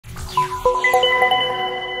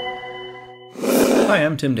Hi,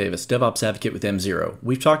 I'm Tim Davis, DevOps Advocate with env0.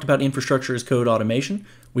 We've talked about infrastructure as code automation.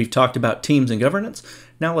 We've talked about teams and governance.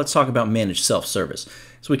 Now let's talk about managed self-service.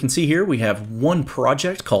 So we can see here we have one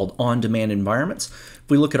project called On-Demand Environments. If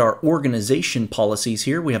we look at our organization policies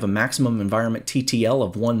here, we have a maximum environment TTL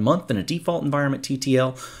of 1 month and a default environment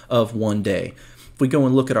TTL of 1 day. If we go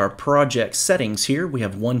and look at our project settings here, we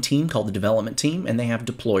have one team called the development team, and they have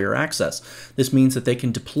deployer access. This means that they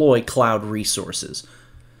can deploy cloud resources.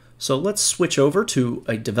 So let's switch over to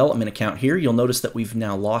a development account here. You'll notice that we've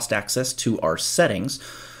now lost access to our settings.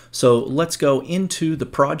 So let's go into the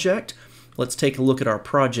project. Let's take a look at our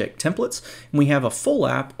project templates. And we have a full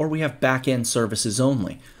app or we have backend services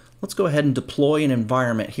only. Let's go ahead and deploy an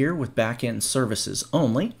environment here with backend services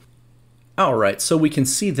only. Alright, so we can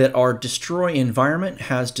see that our destroy environment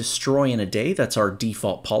has destroy in a day. That's our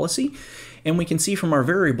default policy. And we can see from our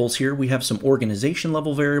variables here, we have some organization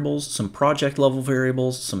level variables, some project level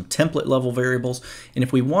variables, some template level variables. And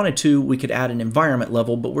if we wanted to, we could add an environment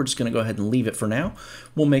level, but we're just going to go ahead and leave it for now.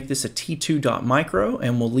 We'll make this a t2.micro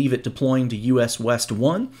and we'll leave it deploying to US West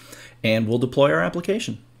 1 and we'll deploy our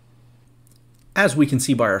application. As we can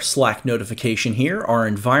see by our Slack notification here, our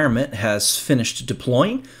environment has finished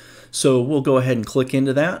deploying. So we'll go ahead and click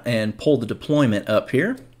into that and pull the deployment up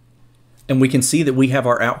here. And we can see that we have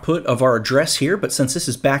our output of our address here, but since this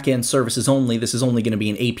is back-end services only, this is only going to be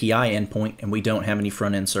an API endpoint, and we don't have any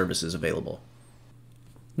front-end services available.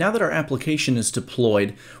 Now that our application is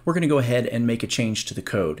deployed, we're going to go ahead and make a change to the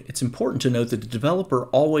code. It's important to note that the developer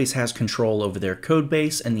always has control over their code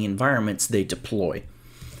base and the environments they deploy.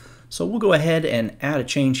 So we'll go ahead and add a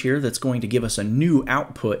change here that's going to give us a new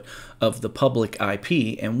output of the public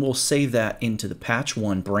IP, and we'll save that into the patch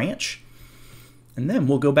 1 branch. And then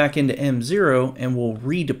we'll go back into env0 and we'll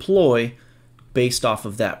redeploy based off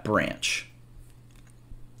of that branch.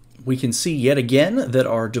 We can see yet again that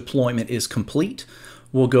our deployment is complete.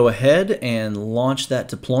 We'll go ahead and launch that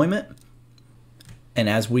deployment. And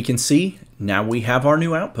as we can see, now we have our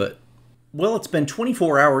new output. Well, it's been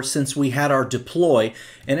 24 hours since we had our deploy,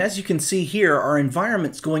 and as you can see here, our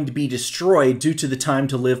environment's going to be destroyed due to the time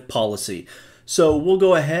to live policy. So we'll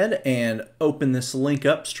go ahead and open this link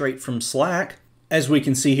up straight from Slack. As we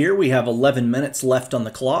can see here, we have 11 minutes left on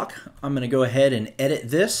the clock. I'm going to go ahead and edit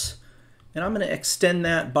this, and I'm going to extend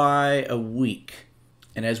that by a week.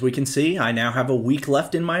 And as we can see, I now have a week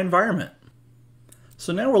left in my environment.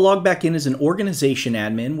 So now we're logged back in as an organization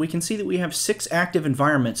admin. We can see that we have 6 active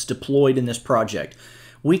environments deployed in this project.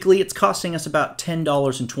 Weekly, it's costing us about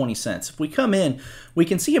 $10.20. If we come in, we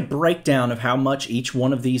can see a breakdown of how much each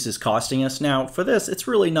one of these is costing us. Now, for this, it's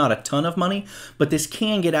really not a ton of money, but this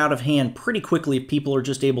can get out of hand pretty quickly if people are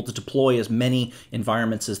just able to deploy as many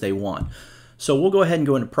environments as they want. So we'll go ahead and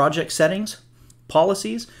go into project settings,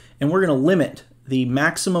 policies, and we're going to limit the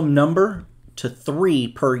maximum number to 3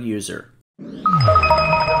 per user.